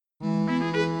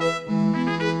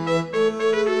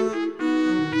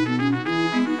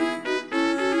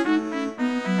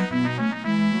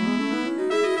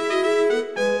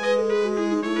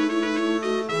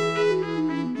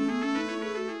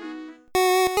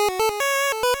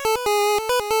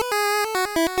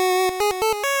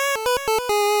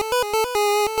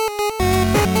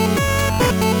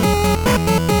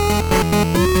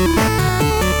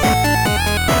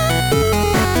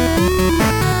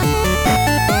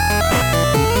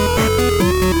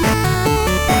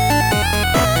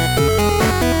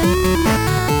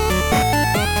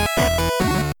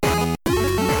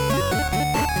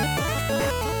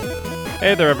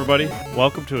Hey there, everybody.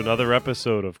 Welcome to another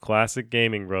episode of Classic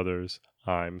Gaming Brothers.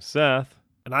 I'm Seth.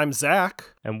 And I'm Zach.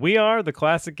 And we are the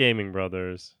Classic Gaming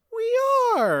Brothers. We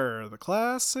are the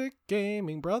Classic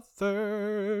Gaming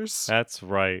Brothers. That's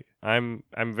right. I'm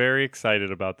very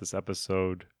excited about this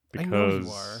episode because I know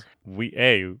you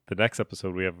are. The next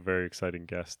episode we have a very exciting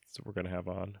guest that we're going to have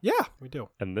on. Yeah, we do.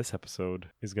 And this episode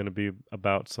is going to be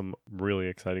about some really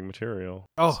exciting material.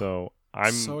 Oh, so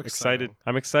I'm so excited. exciting.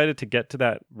 I'm excited to get to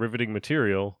that riveting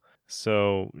material.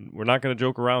 So we're not going to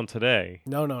joke around today.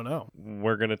 No.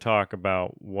 We're going to talk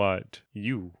about what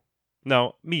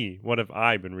have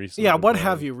I been recently Yeah, been what playing.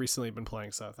 have you recently been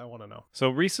playing, Seth? I want to know. So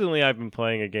recently I've been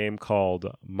playing a game called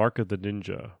Mark of the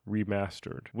Ninja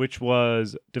Remastered, which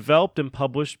was developed and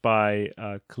published by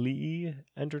Klei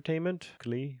Entertainment.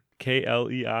 Klei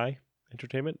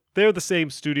Entertainment. They're the same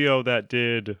studio that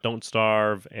did Don't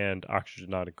Starve and Oxygen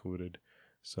Not Included.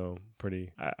 So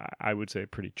I would say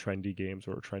pretty trendy games,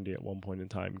 or trendy at one point in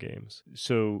time games.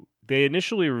 So they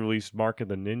initially released Mark of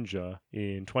the Ninja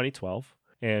in 2012,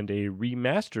 and a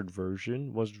remastered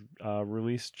version was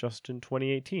released just in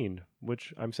 2018,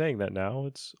 which I'm saying that now,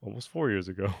 it's almost 4 years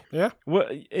ago. Yeah? Well,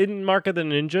 in Mark of the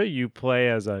Ninja, you play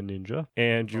as a ninja,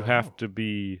 and you have to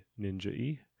be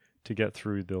ninja-y to get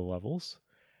through the levels.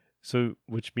 So,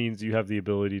 which means you have the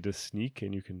ability to sneak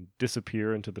and you can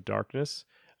disappear into the darkness.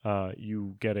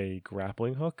 You get a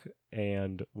grappling hook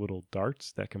and little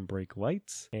darts that can break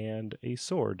lights and a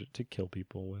sword to kill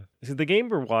people with. So the game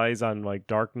relies on like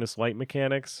darkness light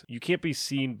mechanics. You can't be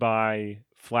seen by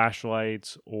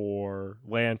flashlights or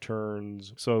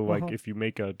lanterns. So like if you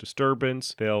make a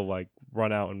disturbance, they'll like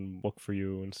run out and look for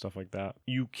you and stuff like that.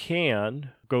 You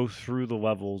can go through the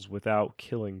levels without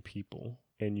killing people,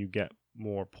 and you get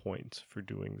more points for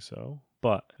doing so.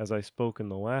 But as I spoke in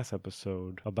the last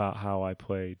episode about how I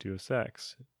play Deus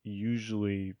Ex,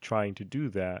 usually trying to do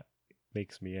that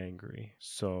makes me angry.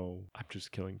 So I'm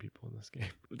just killing people in this game.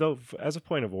 Though, as a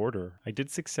point of order, I did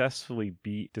successfully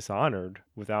beat Dishonored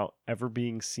without ever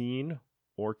being seen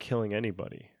or killing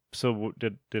anybody. So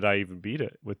did I even beat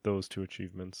it with those two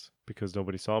achievements? Because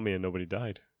nobody saw me and nobody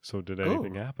died. So did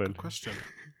anything happen? Good question.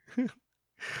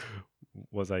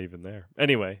 Was I even there?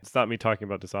 Anyway, it's not me talking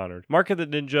about Dishonored. Mark of the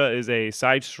Ninja is a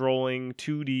side-scrolling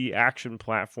 2D action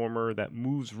platformer that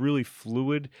moves really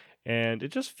fluid, and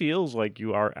it just feels like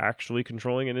you are actually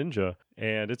controlling a ninja.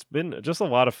 And it's been just a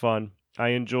lot of fun. I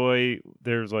enjoy,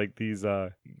 there's like these,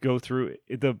 go through,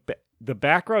 the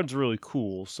background's really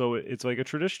cool. So it's like a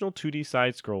traditional 2D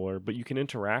side scroller, but you can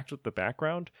interact with the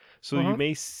background. So you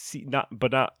may see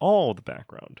not all the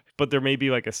background, but there may be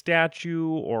like a statue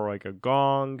or like a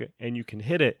gong, and you can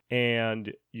hit it,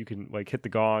 and you can like hit the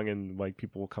gong, and like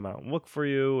people will come out and look for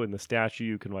you. And the statue,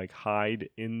 you can like hide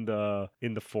in the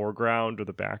foreground or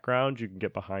the background. You can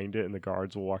get behind it, and the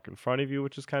guards will walk in front of you,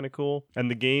 which is kind of cool.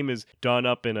 And the game is done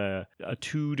up in a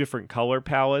two different color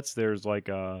palettes. There's like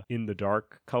a in the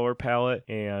dark color palette,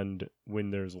 and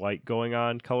when there's light going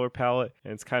on color palette,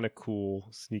 and it's kind of cool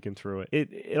sneaking through it.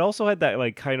 It also had that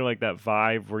like kind of like that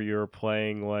vibe where you're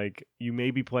playing, like you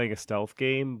may be playing a stealth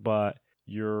game, but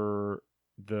you're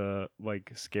the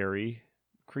like scary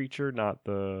creature, not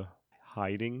the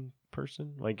hiding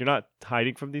person. Like you're not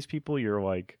hiding from these people, you're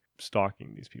like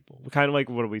stalking these people. Kind of like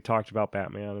what we talked about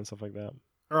Batman and stuff like that.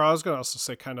 Or I was going to also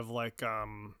say kind of like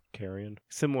Carrion.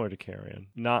 Similar to Carrion.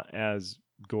 Not as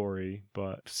gory,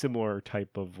 but similar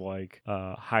type of like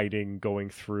hiding,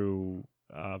 going through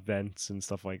vents and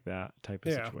stuff like that type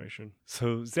of situation.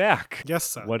 So Zach, yes,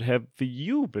 Seth. What have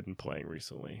you been playing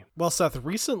recently? Well, Seth,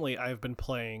 recently I've been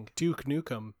playing Duke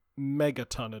Nukem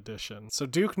Megaton Edition. So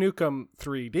Duke Nukem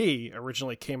 3D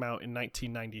originally came out in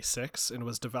 1996 and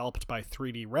was developed by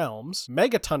 3D Realms.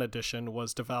 Megaton Edition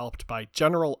was developed by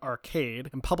General Arcade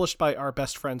and published by our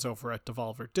best friends over at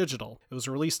Devolver Digital. It was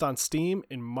released on Steam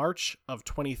in March of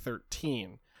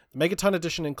 2013. The Megaton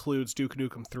Edition includes Duke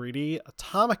Nukem 3D,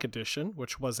 Atomic Edition,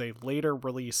 which was a later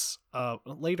release,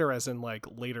 later as in like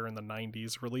later in the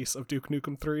 90s release of Duke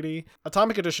Nukem 3D.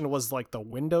 Atomic Edition was like the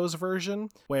Windows version,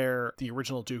 where the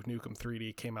original Duke Nukem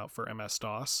 3D came out for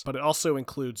MS-DOS, but it also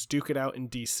includes Duke It Out in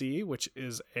DC, which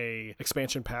is a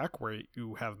expansion pack where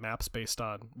you have maps based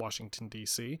on Washington,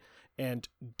 DC, and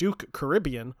Duke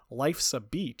Caribbean, Life's a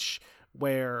Beach,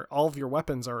 where all of your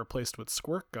weapons are replaced with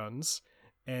squirt guns,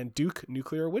 and Duke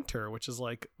Nuclear Winter, which is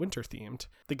like winter themed.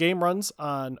 The game runs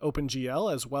on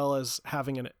OpenGL, as well as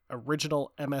having an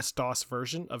original MS-DOS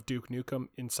version of Duke Nukem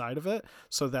inside of it,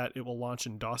 so that it will launch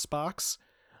in DOSBox.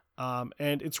 And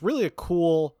it's really a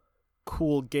cool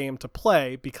game to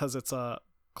play because it's a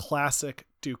classic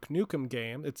Duke Nukem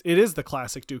game. It is the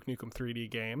classic Duke Nukem 3D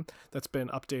game that's been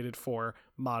updated for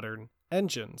modern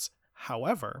engines.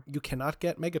 However, you cannot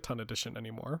get Megaton Edition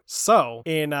anymore. So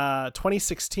in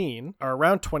 2016, or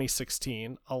around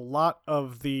 2016, a lot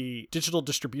of the digital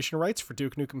distribution rights for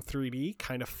Duke Nukem 3D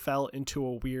kind of fell into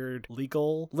a weird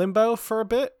legal limbo for a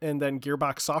bit, and then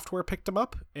Gearbox Software picked them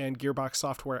up, and Gearbox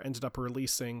Software ended up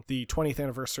releasing the 20th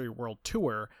Anniversary World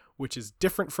Tour, which is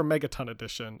different from Megaton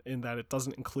Edition in that it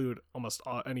doesn't include almost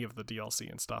any of the DLC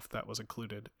and stuff that was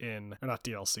included in, or not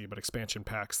DLC, but expansion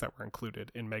packs that were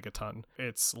included in Megaton.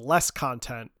 It's less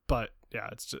content, but yeah,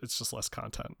 it's just less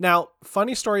content. Now,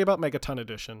 funny story about Megaton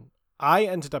Edition. I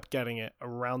ended up getting it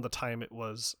around the time it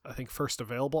was, I think, first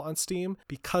available on Steam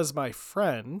because my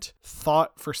friend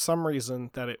thought for some reason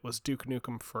that it was Duke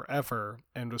Nukem Forever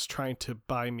and was trying to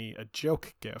buy me a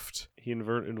joke gift. He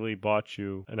inadvertently bought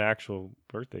you an actual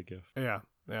birthday gift. Yeah.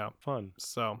 Fun.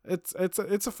 So it's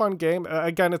a fun game.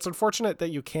 Again, it's unfortunate that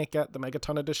you can't get the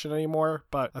Megaton Edition anymore,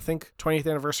 but I think 20th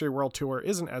Anniversary World Tour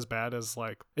isn't as bad as,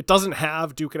 like, it doesn't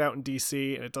have Duke It Out in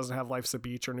DC, and it doesn't have Life's a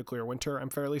Beach or Nuclear Winter, I'm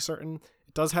fairly certain.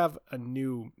 It does have a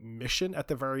new mission at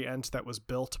the very end that was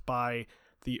built by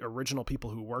the original people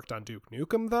who worked on Duke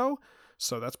Nukem, though,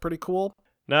 so that's pretty cool.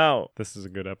 Now, this is a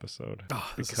good episode.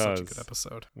 Oh, this is such a good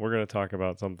episode. We're going to talk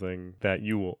about something that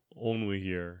you will only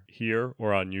hear here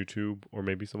or on YouTube or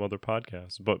maybe some other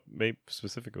podcasts, but maybe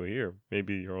specifically here.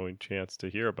 Maybe your only chance to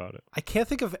hear about it. I can't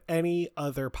think of any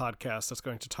other podcast that's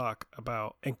going to talk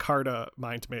about Encarta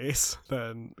Mind Maze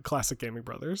than Classic Gaming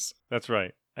Brothers. That's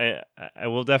right. I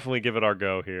will definitely give it our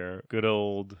go here. Good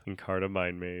old Encarta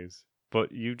Mind Maze.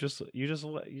 But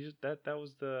that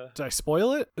was the... Did I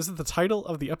spoil it? Is it the title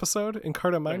of the episode,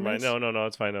 Encarta Mind Maze? No,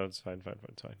 it's fine. No, it's fine.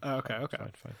 Oh, okay.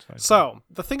 Fine. So,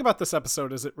 the thing about this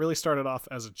episode is it really started off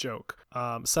as a joke.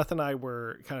 Seth and I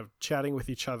were kind of chatting with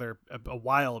each other a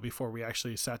while before we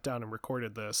actually sat down and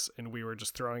recorded this, and we were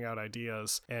just throwing out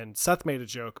ideas. And Seth made a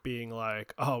joke being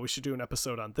like, oh, we should do an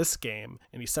episode on this game.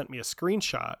 And he sent me a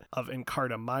screenshot of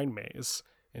Encarta Mind Maze.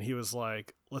 And he was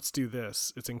like, let's do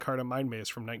this. It's Encarta Mind Maze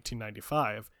from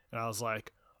 1995. And I was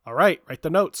like, all right, write the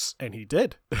notes. And he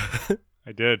did.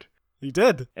 I did. He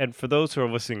did. And for those who are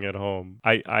listening at home,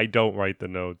 I don't write the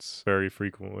notes very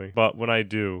frequently. But when I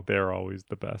do, they're always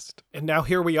the best. And now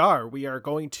here we are. We are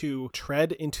going to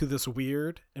tread into this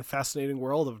weird and fascinating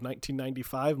world of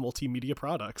 1995 multimedia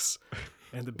products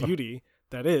and the beauty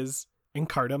that is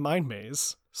Encarta Mind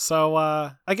Maze. So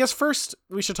I guess first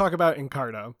we should talk about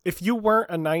Encarta. If you weren't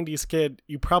a 90s kid,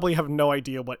 you probably have no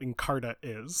idea what Encarta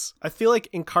is. I feel like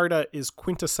Encarta is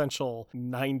quintessential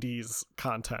 90s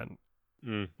content.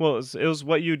 Well, it was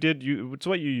what you did. It's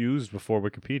what you used before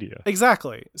Wikipedia.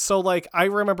 Exactly. So, like, I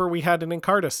remember we had an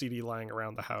Encarta CD lying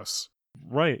around the house.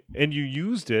 Right. And you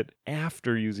used it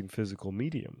after using physical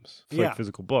mediums, like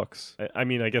physical books. I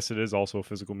mean, I guess it is also a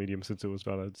physical medium since it was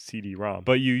about a CD-ROM.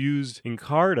 But you used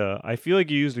Encarta. I feel like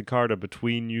you used Encarta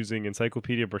between using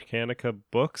Encyclopedia Britannica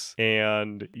books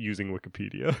and using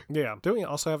Wikipedia. Yeah. Don't we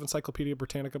also have Encyclopedia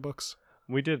Britannica books?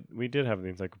 We did have the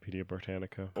Encyclopedia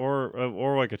Britannica,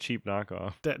 or like a cheap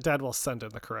knockoff. Dad will send in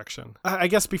the correction. I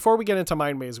guess before we get into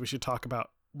Mind Maze, we should talk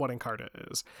about what Encarta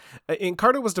is.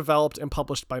 Encarta was developed and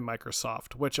published by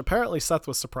Microsoft, which apparently Seth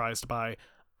was surprised by.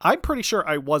 I'm pretty sure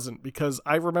I wasn't, because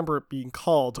I remember it being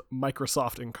called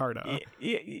Microsoft Encarta.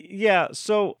 Yeah,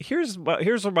 so here's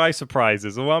where my surprise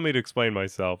is. Allow me to explain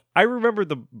myself. I remember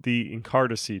the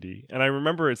Encarta CD, and I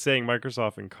remember it saying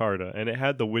Microsoft Encarta, and it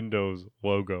had the Windows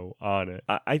logo on it.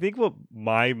 I think what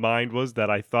my mind was that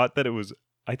I thought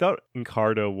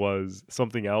Encarta was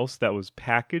something else that was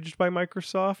packaged by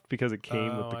Microsoft because it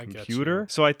came with the computer.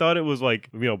 So I thought it was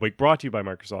like brought to you by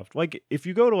Microsoft. Like if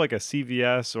you go to like a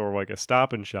CVS or like a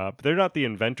Stop and Shop, they're not the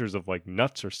inventors of like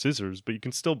nuts or scissors, but you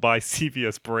can still buy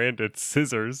CVS branded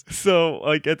scissors. So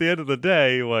like at the end of the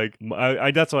day, like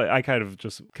that's why I kind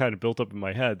of built up in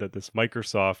my head that this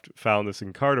Microsoft found this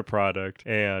Encarta product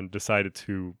and decided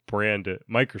to brand it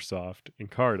Microsoft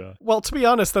Encarta. Well, to be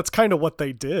honest, that's kind of what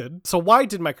they did. So why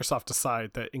did Microsoft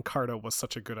decide that Encarta was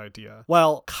such a good idea?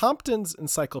 Well, Compton's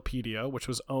Encyclopedia, which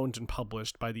was owned and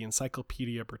published by the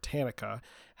Encyclopedia Britannica,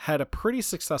 had a pretty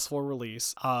successful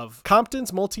release of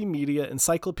Compton's Multimedia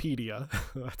Encyclopedia.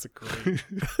 That's a great...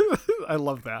 I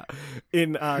love that.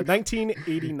 In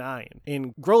 1989.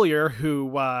 In Grolier,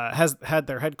 who has had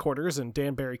their headquarters in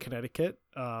Danbury, Connecticut,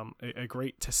 a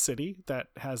great city that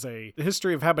has a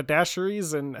history of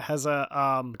haberdasheries and has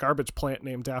a garbage plant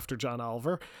named after John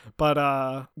Oliver. But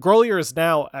Grolier is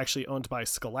now actually owned by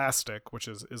Scholastic, which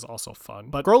is also fun.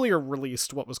 But Grolier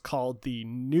released what was called the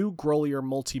New Grolier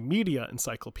Multimedia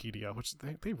Encyclopedia, Encyclopedia, which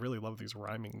they really love these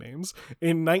rhyming names,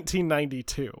 in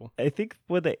 1992. I think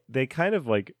what they kind of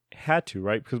like had to,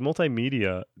 right? Because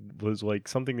multimedia was like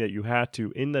something that you had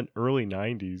to, in the early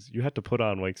 90s, you had to put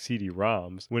on like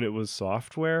CD-ROMs. When it was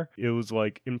software, it was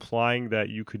like implying that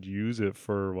you could use it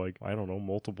for like, I don't know,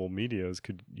 multiple medias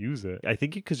could use it. I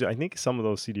think some of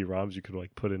those CD-ROMs you could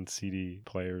like put in CD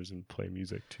players and play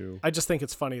music too. I just think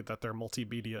it's funny that they're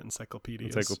multimedia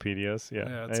encyclopedias.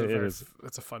 Yeah,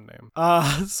 it's a fun name.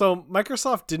 So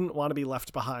Microsoft didn't want to be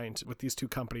left behind with these two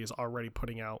companies already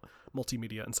putting out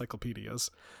multimedia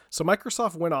encyclopedias. So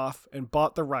Microsoft went off and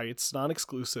bought the rights,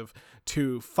 non-exclusive,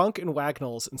 to Funk and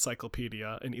Wagnall's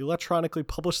encyclopedia and electronically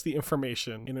published the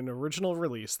information in an original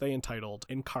release they entitled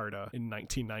Encarta in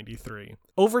 1993.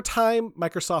 Over time,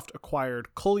 Microsoft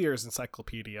acquired Collier's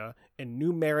Encyclopedia and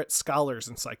New Merit Scholars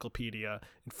Encyclopedia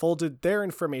and folded their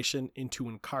information into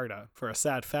Encarta. For a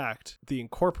sad fact, the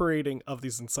incorporating of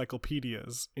these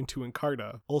encyclopedias into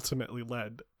Encarta ultimately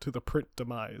led to the print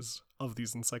demise of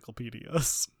these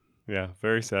encyclopedias. Yeah,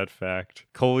 very sad fact.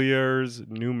 Collier's,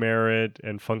 New Merit,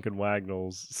 and Funk and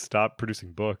Wagnall's stopped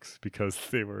producing books because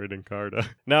they were in Encarta.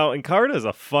 Now, Encarta is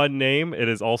a fun name. It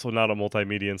is also not a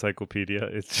multimedia encyclopedia.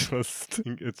 It's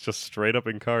just straight up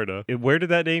Encarta. And where did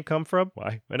that name come from?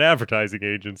 Why? An advertising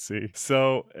agency.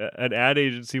 So an ad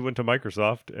agency went to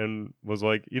Microsoft and was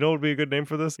like, you know what would be a good name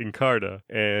for this? Encarta.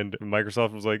 And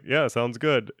Microsoft was like, yeah, sounds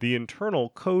good. The internal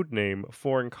code name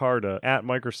for Encarta at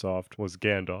Microsoft was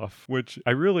Gandalf, which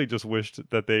I really just wished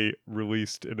that they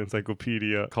released an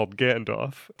encyclopedia called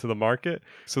Gandalf to the market,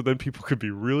 so then people could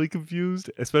be really confused,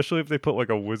 especially if they put like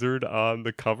a wizard on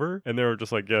the cover and they were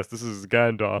just like, yes, this is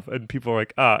Gandalf, and people are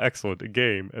like, excellent, a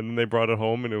game. And then they brought it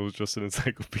home and it was just an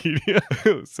encyclopedia.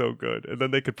 It was so good. And then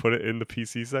they could put it in the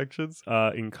PC sections.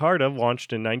 Encarta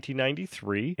launched in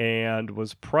 1993 and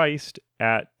was priced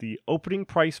at the opening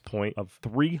price point of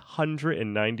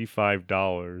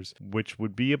 $395, which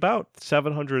would be about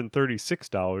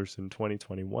 $736 in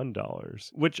 2021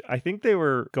 dollars, which I think they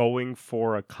were going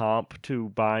for a comp to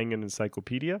buying an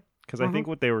encyclopedia. Because I think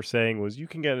what they were saying was you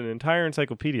can get an entire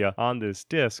encyclopedia on this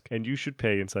disc and you should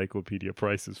pay encyclopedia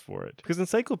prices for it. Because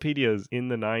encyclopedias in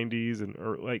the 90s and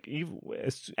like even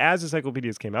as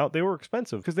encyclopedias came out, they were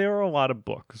expensive because there were a lot of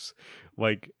books.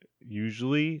 Like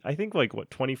usually, I think like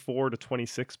 24 to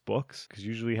 26 books, because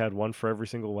usually had one for every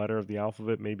single letter of the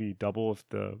alphabet, maybe double if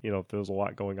there was a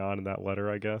lot going on in that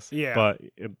letter, I guess. Yeah. But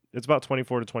it's about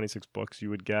 24 to 26 books you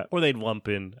would get, or they'd lump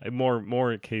in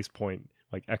more case point.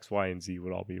 Like X, Y, and Z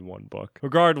would all be in one book.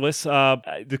 Regardless,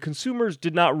 the consumers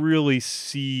did not really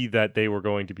see that they were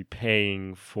going to be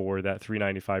paying for that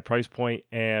 $395 price point,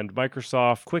 and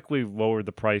Microsoft quickly lowered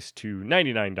the price to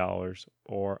 $99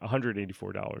 or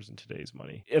 $184 in today's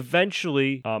money.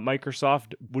 Eventually,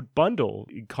 Microsoft would bundle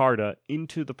Encarta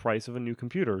into the price of a new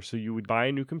computer. So you would buy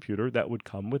a new computer that would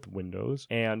come with Windows,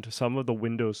 and some of the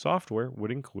Windows software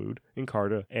would include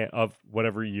Encarta of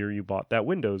whatever year you bought that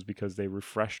Windows, because they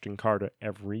refreshed Encarta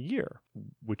every year,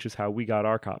 which is how we got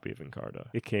our copy of Encarta.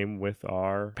 It came with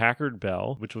our Packard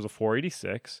Bell, which was a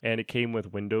 486, and it came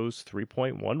with Windows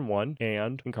 3.11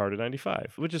 and Encarta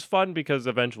 95, which is fun because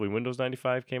eventually Windows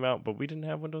 95 came out, but we didn't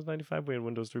have Windows 95. We had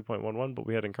Windows 3.11, but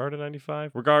we had Encarta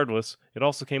 95. Regardless, it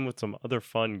also came with some other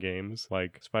fun games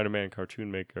like Spider-Man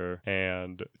Cartoon Maker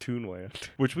and Toonland,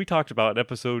 which we talked about in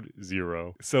episode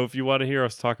 0. So if you want to hear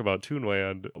us talk about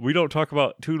Toonland, we don't talk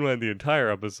about Toonland the entire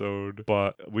episode,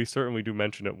 but we certainly do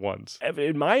mention it once.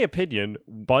 In my opinion,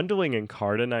 bundling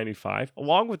Encarta 95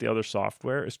 along with the other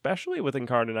software, especially with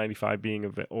Encarta 95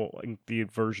 being the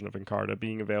version of Encarta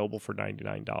being available for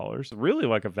 $99, really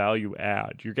like a value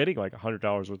add. You're getting like $100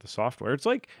 worth of software. It's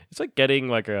like getting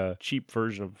like a cheap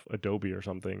version of Adobe or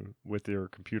something with your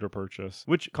computer purchase,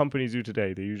 which companies do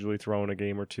today. They usually throw in a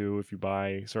game or two if you buy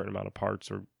a certain amount of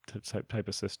parts or type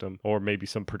of system, or maybe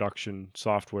some production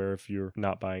software if you're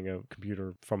not buying a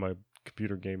computer from a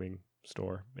computer gaming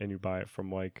store and you buy it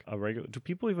from like a regular. Do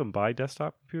people even buy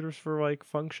desktop computers for like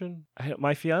function?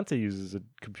 My fiance uses a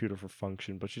computer for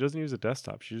function, but she doesn't use a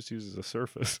desktop. She just uses a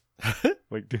Surface.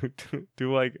 Like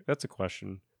do like, that's a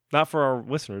question. Not for our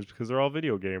listeners because they're all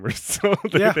video gamers, so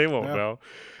they won't know.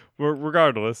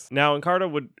 Regardless, now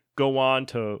Encarta would go on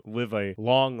to live a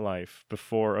long life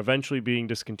before eventually being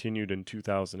discontinued in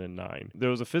 2009. There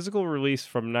was a physical release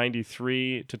from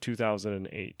 93 to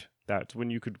 2008. That's when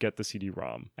you could get the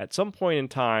CD-ROM. At some point in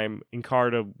time,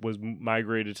 Encarta was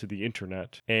migrated to the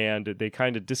internet, and they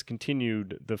kind of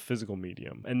discontinued the physical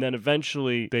medium. And then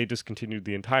eventually they discontinued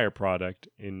the entire product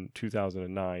in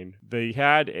 2009. They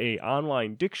had a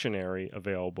online dictionary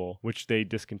available, which they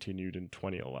discontinued in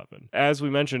 2011. As we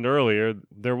mentioned earlier,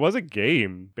 there was a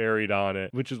game buried on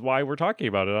it, which is why we're talking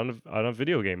about it on a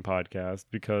video game podcast,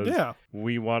 because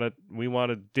we want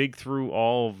to dig through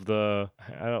all of the,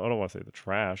 I don't want to say the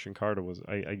trash. Encarta was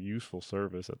a useful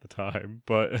service at the time,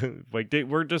 but like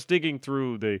we're just digging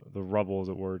through the rubble, as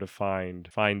it were, to find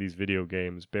these video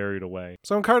games buried away.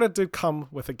 So Encarta did come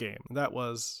with a game. That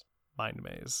was Mind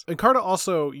Maze. Encarta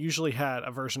also usually had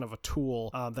a version of a tool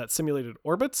that simulated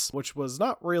orbits, which was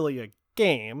not really a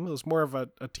game. It was more of a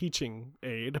teaching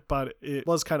aid, but it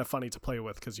was kind of funny to play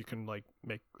with because you can like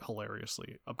make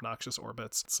hilariously obnoxious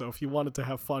orbits. So if you wanted to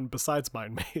have fun besides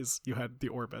Mind Maze, you had the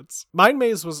orbits. Mind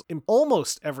Maze was in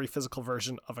almost every physical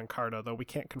version of Encarta, though we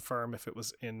can't confirm if it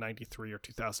was in 93 or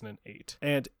 2008.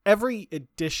 And every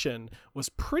edition was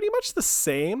pretty much the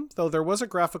same, though there was a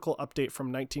graphical update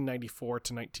from 1994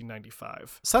 to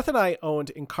 1995. Seth and I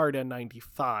owned Encarta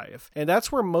 95, and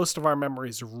that's where most of our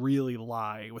memories really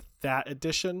lie, with that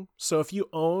edition. So if you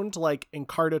owned like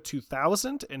Encarta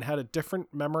 2000 and had a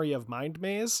different memory of Mind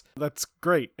Maze, that's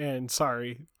great. And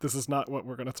sorry, this is not what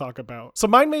we're going to talk about. So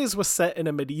Mind Maze was set in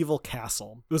a medieval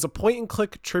castle. It was a point and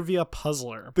click trivia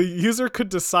puzzler. The user could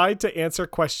decide to answer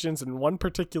questions in one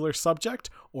particular subject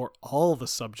or all the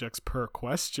subjects per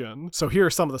question. So here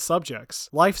are some of the subjects: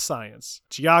 life science,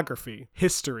 geography,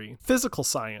 history, physical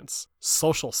science,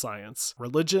 social science,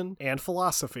 religion and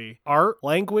philosophy, art,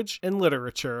 language and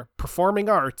literature, performing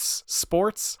arts,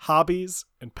 sports, hobbies,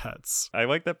 and pets. I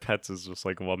like that pets is just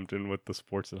like lumped in with the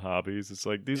sports and hobbies. It's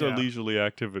like these are leisurely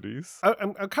activities.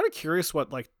 I'm kind of curious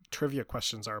what like trivia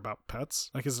questions are about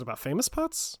pets. Like, is it about famous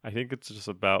pets? I think it's just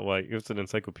about like, it's an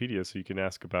encyclopedia, so you can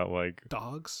ask about like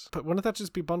dogs. But wouldn't that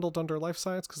just be bundled under life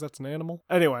science because that's an animal?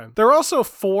 Anyway, there are also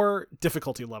 4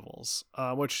 difficulty levels,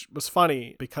 which was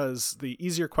funny because the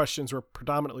easier questions were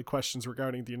predominantly questions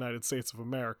regarding the United States of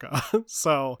America.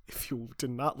 So if you did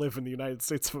not live in the United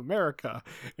States of America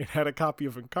and had a copy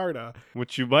of Encarta,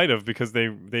 which you might have because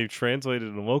they translated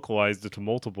and localized it to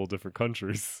multiple different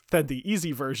countries, then the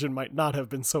easy version might not have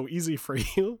been so easy for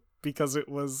you, because it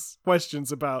was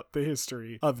questions about the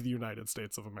history of the United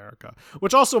States of America,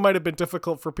 which also might have been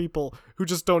difficult for people who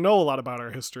just don't know a lot about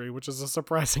our history, which is a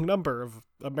surprising number of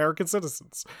American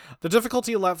citizens. The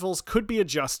difficulty levels could be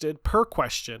adjusted per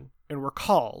question and were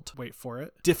called, wait for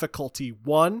it, difficulty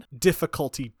 1,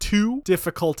 difficulty 2,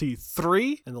 difficulty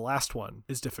 3, and the last one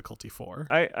is difficulty 4.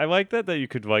 I like that you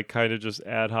could like kind of just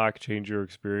ad hoc change your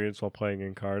experience while playing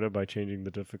Encarta by changing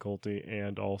the difficulty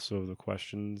and also the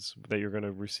questions that you're going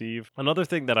to receive. Another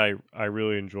thing that I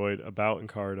really enjoyed about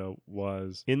Encarta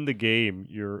was in the game,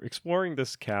 you're exploring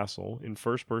this castle in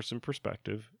first-person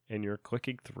perspective, and you're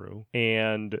clicking through,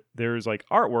 and there's like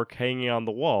artwork hanging on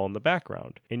the wall in the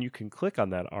background, and you can click on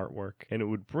that artwork and it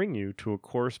would bring you to a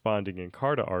corresponding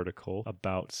Encarta article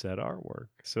about said artwork.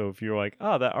 So if you're like,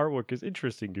 that artwork is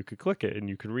interesting, you could click it and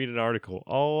you can read an article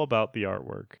all about the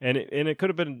artwork. And it could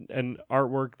have been an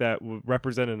artwork that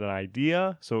represented an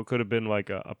idea. So it could have been like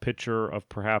a picture of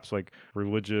perhaps like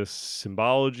religious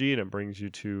symbology, and it brings you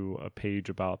to a page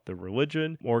about the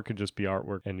religion, or it could just be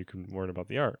artwork and you can learn about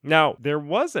the art. Now, there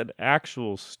was an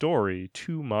actual story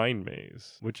to Mind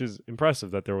Maze, which is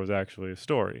impressive that there was actually a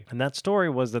story. And that story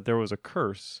was that there was a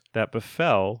curse that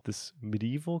befell this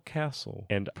medieval castle.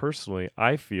 And personally,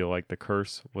 I feel like the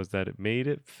curse was that it made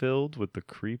it filled with the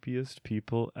creepiest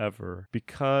people ever,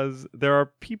 because there are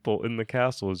people in the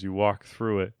castle as you walk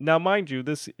through it. Now, mind you,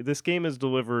 this game is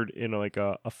delivered in like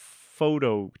a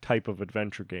photo type of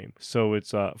adventure game. So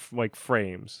it's like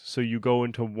frames. So you go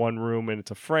into one room and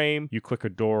it's a frame, you click a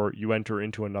door, you enter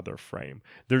into another frame.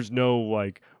 There's no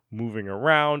like moving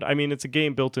around. I mean, it's a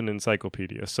game built in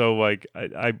encyclopedia. So like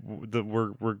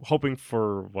we're hoping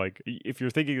for, like, if you're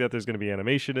thinking that there's going to be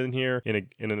animation in here in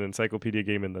an encyclopedia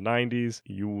game in the 90s,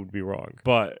 you would be wrong.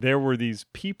 But there were these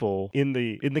people in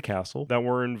the castle that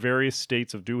were in various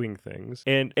states of doing things.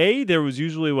 And A, there was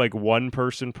usually like one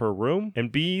person per room,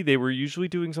 and B, they were usually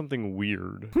doing something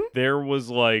weird. There was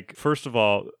like, first of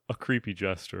all, a creepy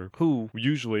jester who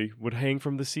usually would hang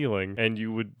from the ceiling and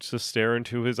you would just stare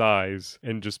into his eyes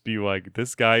and just just be like,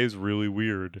 this guy is really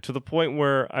weird. To the point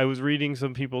where I was reading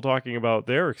some people talking about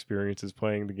their experiences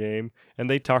playing the game, and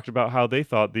they talked about how they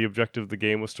thought the objective of the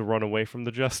game was to run away from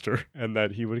the jester, and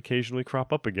that he would occasionally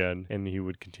crop up again, and he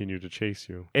would continue to chase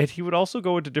you. And he would also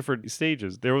go into different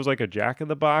stages. There was like a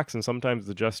jack-in-the-box, and sometimes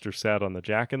the jester sat on the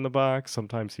jack-in-the-box.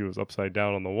 Sometimes he was upside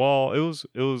down on the wall. It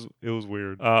was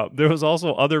weird. There was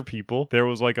also other people. There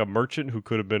was like a merchant who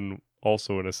could have been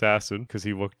also an assassin, because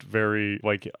he looked very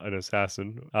like an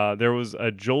assassin. There was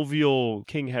a jovial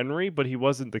King Henry, but he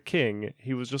wasn't the king.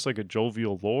 He was just like a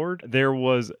jovial lord. There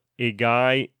was a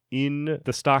guy in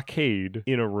the stockade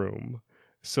in a room.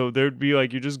 So there'd be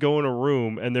like, you just go in a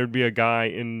room and there'd be a guy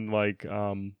in like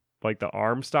the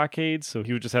arm stockade, so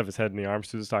he would just have his head in the arms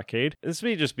through the stockade. This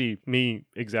may just be me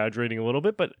exaggerating a little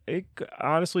bit, but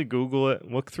honestly, Google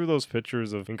it, look through those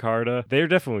pictures of Encarta. They're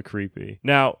definitely creepy.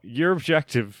 Now, your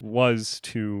objective was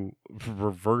to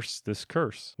reverse this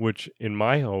curse, which in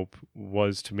my hope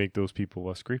was to make those people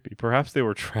less creepy. Perhaps they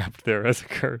were trapped there as a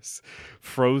curse,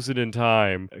 frozen in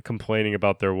time, complaining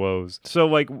about their woes. So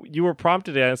like, you were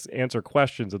prompted to answer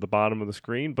questions at the bottom of the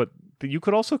screen, but you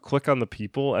could also click on the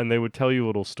people and they would tell you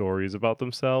little stories about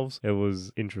themselves. It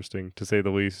was interesting, to say the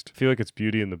least. I feel like it's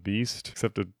Beauty and the Beast,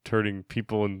 except of turning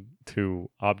people into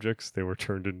objects, they were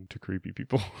turned into creepy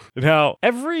people. Now,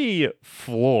 every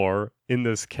floor in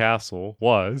this castle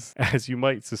was, as you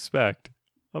might suspect,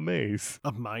 a maze.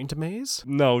 A mind maze?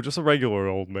 No, just a regular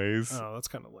old maze. Oh, that's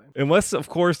kind of lame. Unless, of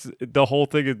course, the whole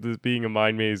thing of this being a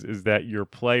mind maze is that your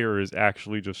player is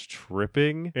actually just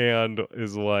tripping and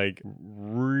is like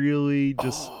really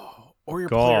just or your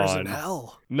gone. player's in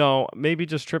hell. No, maybe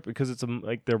just tripping because it's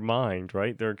like their mind,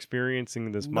 right? They're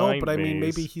experiencing this mind No, but I mean,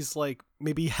 maze.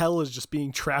 maybe hell is just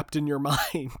being trapped in your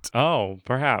mind. Oh,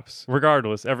 perhaps.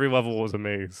 Regardless, every level was a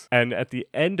maze. And at the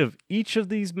end of each of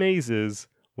these mazes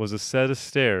was a set of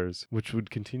stairs which would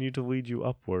continue to lead you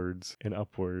upwards and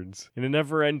upwards in a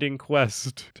never-ending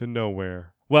quest to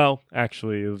nowhere. Well,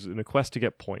 actually, it was in a quest to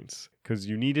get points, because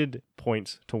you needed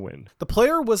points to win. The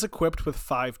player was equipped with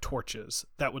 5 torches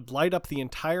that would light up the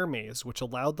entire maze, which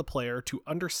allowed the player to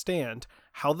understand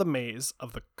how the maze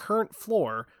of the current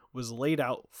floor was laid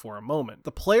out for a moment.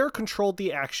 The player controlled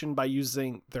the action by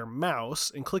using their mouse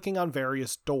and clicking on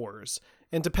various doors,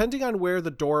 and depending on where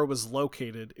the door was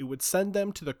located, it would send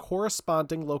them to the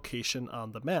corresponding location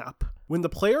on the map. When the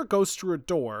player goes through a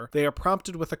door, they are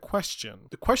prompted with a question.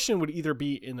 The question would either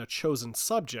be in a chosen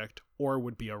subject or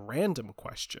would be a random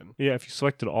question. Yeah, if you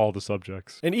selected all the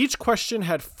subjects. And each question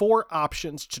had 4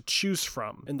 options to choose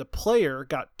from, and the player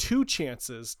got 2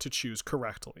 chances to choose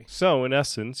correctly. So, in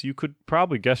essence, you could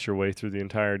probably guess your way through the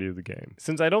entirety of the game.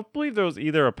 Since I don't believe there was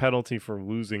either a penalty for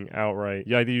losing outright,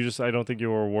 I don't think you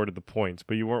were awarded the points,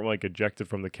 but you weren't like ejected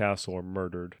from the castle or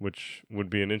murdered, which would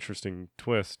be an interesting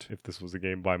twist if this was a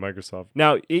game by Microsoft.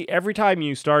 Now, every time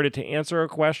you started to answer a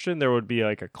question, there would be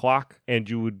like a clock, and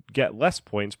you would get less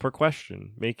points per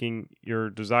question, making your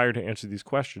desire to answer these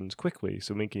questions quickly,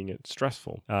 so making it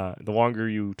stressful. The longer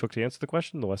you took to answer the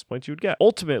question, the less points you would get.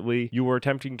 Ultimately, you were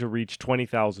attempting to reach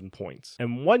 20,000 points.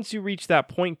 And once you reached that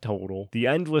point total, the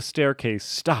endless staircase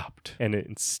stopped, and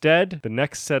instead, the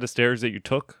next set of stairs that you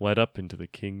took led up into the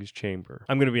king's chamber.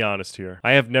 I'm going to be honest here.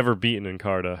 I have never beaten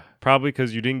Encarta, probably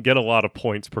because you didn't get a lot of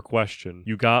points per question.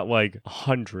 You got like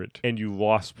 100, and you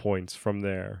lost points from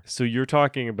there. So you're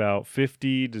talking about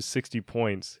 50 to 60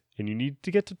 points, and you need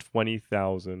to get to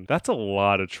 20,000. That's a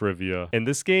lot of trivia. And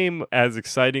this game, as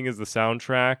exciting as the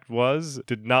soundtrack was,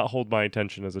 did not hold my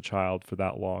attention as a child for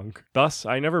that long. Thus,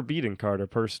 I never beat Encarta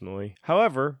personally.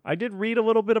 However, I did read a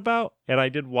little bit about, and I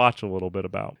did watch a little bit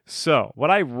about. So, what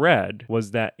I read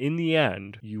was that in the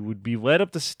end, you would be led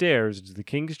up the stairs to the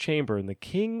king's chamber, and the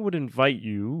king would invite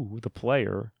you, the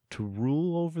player, to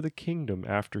rule over the kingdom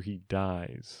after he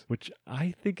dies, which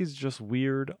I think is just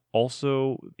weird.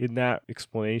 Also, in that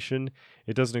explanation,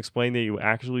 it doesn't explain that you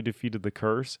actually defeated the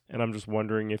curse, and I'm just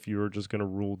wondering if you're just going to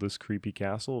rule this creepy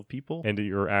castle of people, and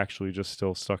you're actually just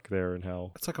still stuck there in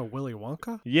hell. It's like a Willy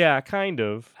Wonka? Yeah, kind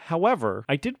of. However,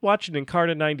 I did watch an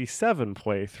Encarta 97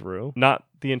 playthrough, not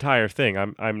the entire thing.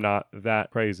 I'm not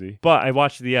that crazy, but I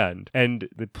watched the end, and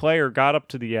the player got up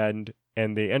to the end,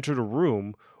 and they entered a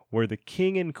room where the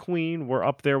king and queen were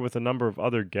up there with a number of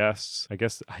other guests, I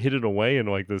guess hidden away in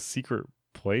like this secret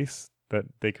place that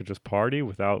they could just party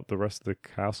without the rest of the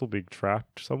castle being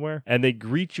trapped somewhere. And they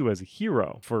greet you as a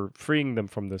hero for freeing them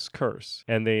from this curse.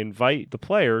 And they invite the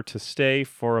player to stay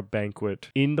for a banquet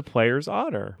in the player's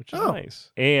honor, which is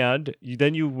nice. And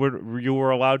then you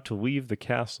were allowed to leave the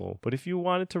castle. But if you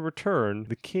wanted to return,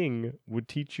 the king would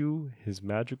teach you his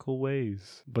magical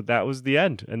ways. But that was the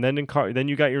end. And then then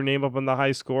you got your name up on the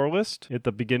high score list at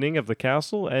the beginning of the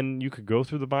castle, and you could go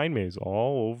through the mind maze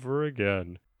all over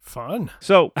again. Fun.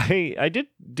 So I did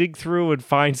dig through and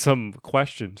find some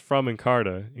questions from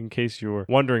Encarta in case you were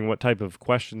wondering what type of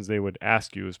questions they would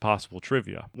ask you as possible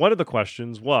trivia. One of the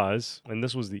questions was, and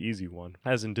this was the easy one,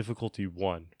 as in difficulty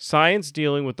 1, science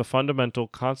dealing with the fundamental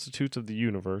constitutes of the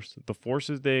universe, the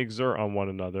forces they exert on one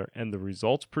another, and the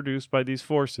results produced by these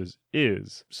forces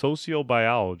is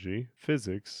sociobiology,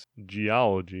 physics,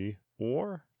 geology,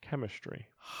 or chemistry.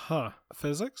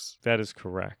 Physics? That is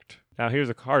correct. Now, here's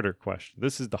a harder question.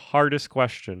 This is the hardest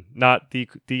question, not the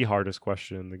hardest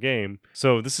question in the game.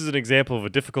 So this is an example of a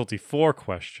difficulty 4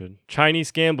 question.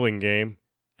 Chinese gambling game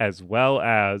as well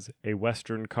as a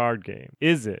Western card game.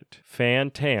 Is it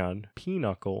Fan-Tan,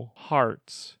 Pinochle,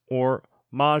 Hearts, or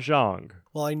Mahjong?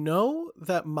 Well, I know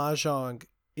that Mahjong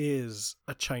is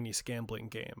a Chinese gambling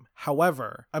game.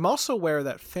 However, I'm also aware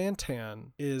that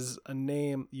Fan-Tan is a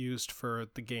name used for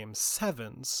the game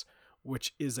Sevens,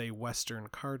 which is a Western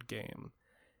card game,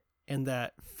 and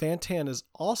that Fan-Tan is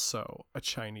also a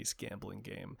Chinese gambling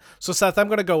game. So, Seth, I'm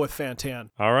going to go with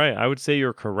Fan-Tan. All right, I would say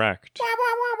you're correct.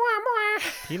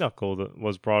 Pinochle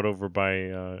was brought over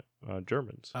by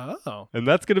Germans. Oh. And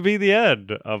that's going to be the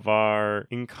end of our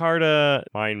Encarta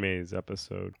Mind Maze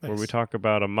episode, where we talk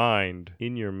about a mind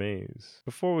in your maze.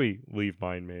 Before we leave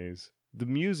Mind Maze, the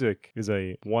music is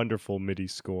a wonderful MIDI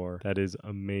score that is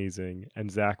amazing, and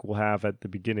Zach will have at the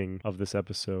beginning of this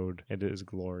episode, and it is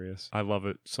glorious. I love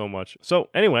it so much. So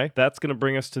anyway, that's going to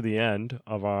bring us to the end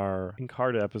of our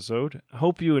Encarta episode. I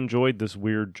hope you enjoyed this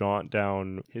weird jaunt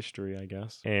down history, I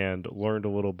guess, and learned a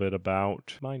little bit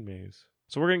about Mind Maze.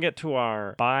 So we're going to get to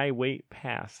our Buy, Wait,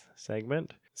 Pass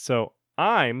segment. So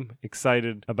I'm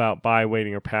excited about buy,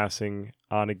 waiting, or passing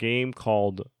on a game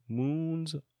called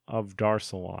Moons of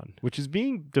Darsalon, which is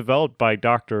being developed by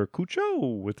Dr.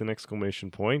 Kucho with an exclamation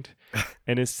point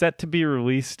and is set to be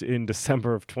released in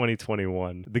December of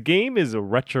 2021. The game is a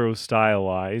retro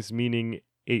stylized, meaning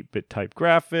 8-bit type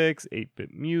graphics,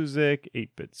 8-bit music,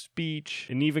 8-bit speech,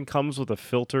 and even comes with a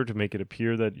filter to make it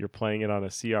appear that you're playing it on a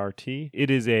CRT.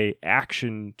 It is a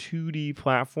action 2D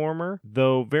platformer,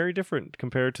 though very different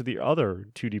compared to the other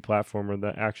 2D platformer,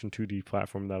 the action 2D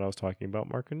platform that I was talking about,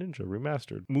 Marker Ninja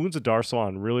Remastered. Moons of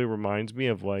Darsalon really reminds me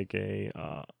of like a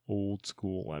old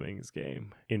school Lemmings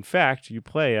game. In fact, you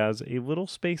play as a little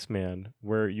spaceman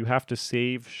where you have to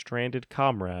save stranded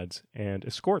comrades and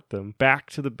escort them back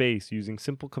to the base using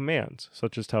simple commands,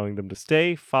 such as telling them to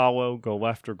stay, follow, go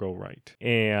left, or go right.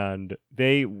 And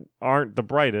they aren't the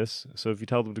brightest, so if you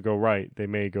tell them to go right, they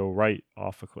may go right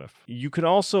off a cliff. You can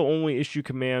also only issue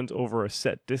commands over a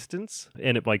set distance,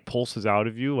 and it like pulses out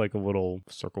of you like a little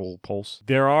circle pulse.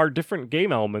 There are different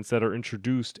game elements that are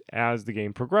introduced as the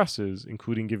game progresses,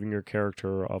 including giving your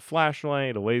character a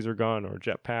flashlight, a laser gun, or a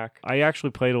jetpack. I actually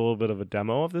played a little bit of a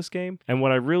demo of this game, and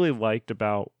what I really liked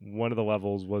about one of the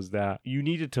levels was that you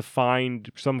needed to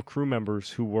find some crew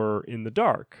members who were in the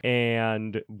dark,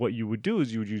 and what you would do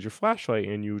is you would use your flashlight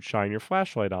and you would shine your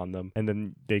flashlight on them, and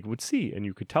then they would see, and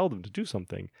you could tell them to do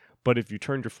something. But if you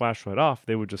turned your flashlight off,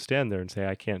 they would just stand there and say,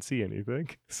 I can't see anything.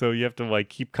 So you have to like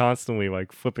keep constantly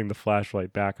like flipping the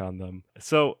flashlight back on them.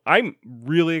 So I'm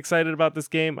really excited about this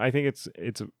game. I think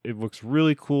it looks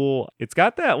really cool. It's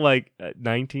got that like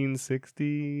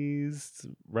 1960s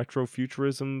retro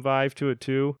futurism vibe to it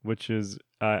too, which is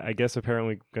I guess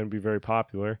apparently going to be very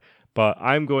popular. But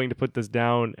I'm going to put this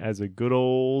down as a good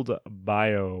old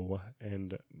bio,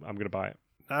 and I'm going to buy it.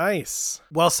 Nice.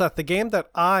 Well, Seth, the game that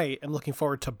I am looking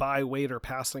forward to buy, wait, or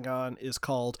passing on is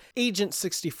called Agent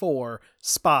 64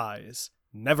 Spies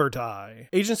Never Die.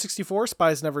 Agent 64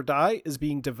 Spies Never Die is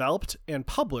being developed and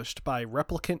published by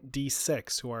Replicant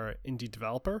D6, who are an indie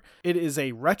developer. It is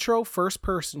a retro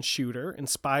first-person shooter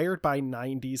inspired by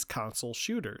 90s console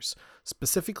shooters,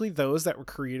 specifically those that were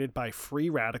created by Free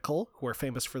Radical, who are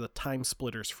famous for the Time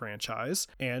Splitters franchise,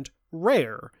 and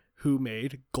Rare, who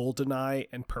made GoldenEye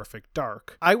and Perfect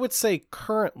Dark. I would say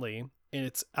currently, in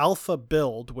its alpha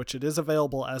build, which it is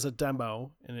available as a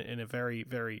demo in a very,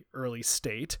 very early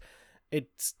state,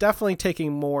 it's definitely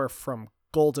taking more from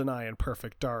GoldenEye and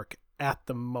Perfect Dark at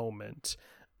the moment.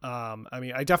 I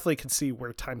mean, I definitely can see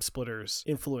where Time Splitter's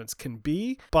influence can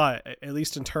be, but at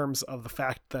least in terms of the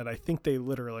fact that I think they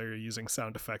literally are using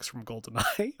sound effects from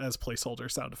GoldenEye as placeholder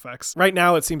sound effects. Right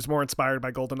now, it seems more inspired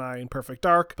by GoldenEye and Perfect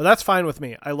Dark, but that's fine with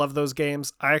me. I love those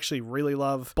games. I actually really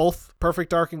love both Perfect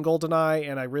Dark and GoldenEye,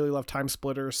 and I really love Time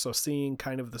Splitters, so seeing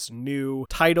kind of this new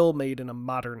title made in a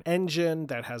modern engine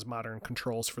that has modern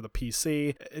controls for the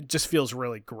PC, it just feels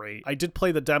really great. I did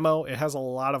play the demo. It has a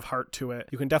lot of heart to it.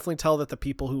 You can definitely tell that the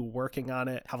people who are working on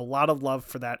it have a lot of love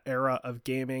for that era of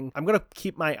gaming. I'm going to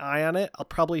keep my eye on it. I'll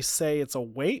probably say it's a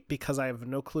wait because I have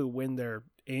no clue when they're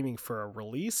aiming for a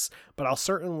release, but I'll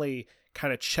certainly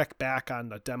kind of check back on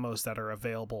the demos that are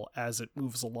available as it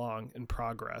moves along in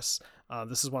progress.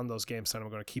 This is one of those games that I'm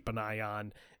going to keep an eye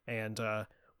on, and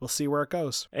we'll see where it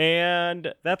goes.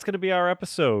 And that's going to be our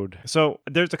episode. So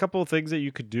there's a couple of things that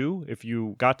you could do if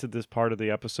you got to this part of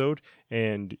the episode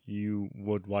and you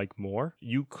would like more.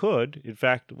 You could, in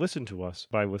fact, listen to us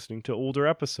by listening to older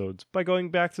episodes, by going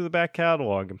back to the back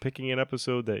catalog and picking an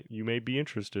episode that you may be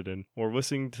interested in, or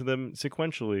listening to them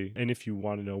sequentially. And if you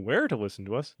want to know where to listen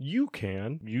to us, you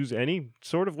can use any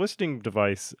sort of listening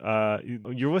device.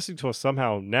 You're listening to us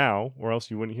somehow now, or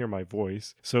else you wouldn't hear my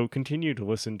voice. So continue to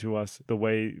listen to us the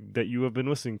way that you have been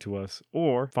listening to us,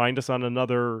 or find us on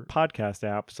another podcast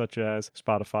app such as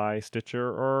Spotify, Stitcher,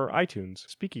 or iTunes.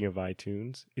 Speaking of iTunes,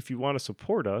 if you want to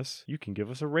support us, you can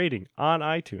give us a rating on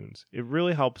iTunes. It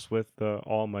really helps with the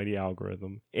almighty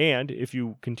algorithm. And if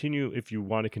you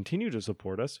want to continue to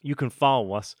support us, you can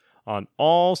follow us on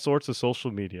all sorts of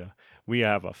social media. We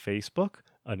have a Facebook,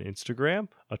 an Instagram,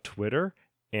 a Twitter,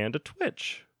 and a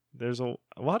Twitch. There's a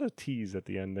lot of T's at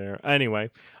the end there. Anyway,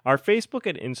 our Facebook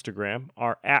and Instagram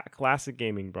are at Classic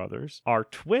Gaming Brothers. Our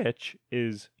Twitch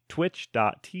is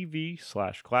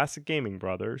twitch.tv/Classic Gaming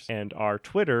Brothers, and our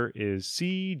Twitter is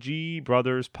CG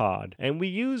Brothers Pod. And we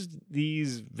use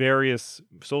these various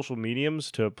social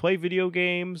mediums to play video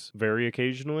games very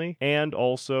occasionally, and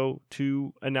also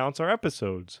to announce our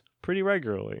episodes pretty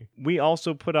regularly. We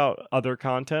also put out other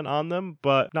content on them,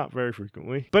 but not very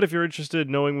frequently. But if you're interested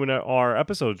in knowing when our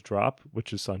episodes drop,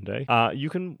 which is Sunday, you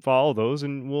can follow those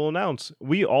and we'll announce.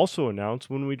 We also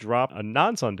announce when we drop a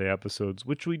non-Sunday episodes,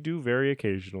 which we do very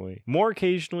occasionally. More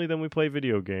occasionally than we play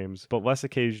video games, but less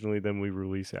occasionally than we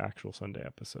release actual Sunday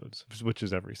episodes, which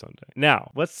is every Sunday.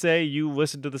 Now, let's say you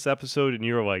listen to this episode and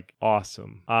you're like,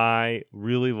 awesome. I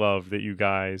really love that you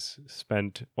guys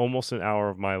spent almost an hour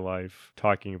of my life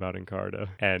talking about Encarta,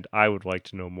 and I would like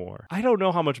to know more. I don't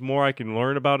know how much more I can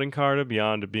learn about Encarta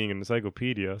beyond it being an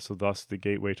encyclopedia, so thus the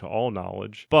gateway to all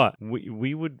knowledge, but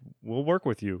we'll work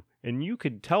with you, and you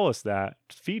could tell us that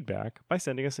feedback by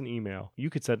sending us an email. You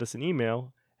could send us an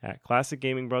email at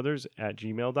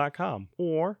classicgamingbrothers@gmail.com,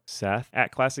 or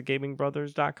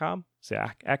Seth@classicgamingbrothers.com,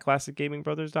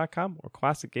 Zach@classicgamingbrothers.com, or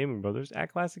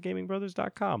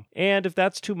classicgamingbrothers@classicgamingbrothers.com. And if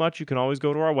that's too much, you can always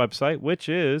go to our website, which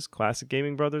is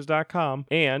classicgamingbrothers.com,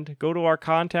 and go to our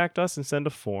Contact Us and send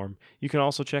a form. You can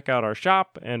also check out our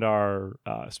shop and our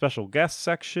special guest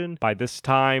section. By this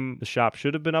time, the shop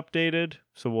should have been updated,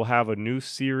 so we'll have a new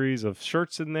series of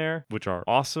shirts in there, which are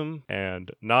awesome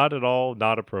and not at all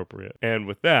not appropriate. And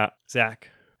with that, Zach,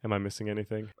 am I missing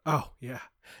anything? Oh, yeah.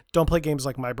 Don't play games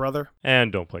like my brother.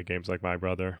 And don't play games like my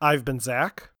brother. I've been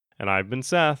Zach. And I've been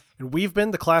Seth. And we've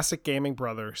been the Classic Gaming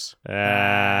Brothers.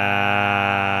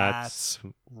 That's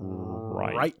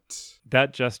right.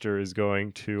 That gesture is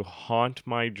going to haunt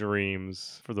my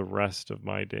dreams for the rest of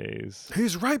my days.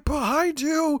 He's right behind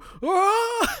you!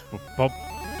 Ah! Bum, bum,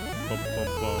 bum,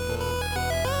 bum,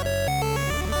 bum.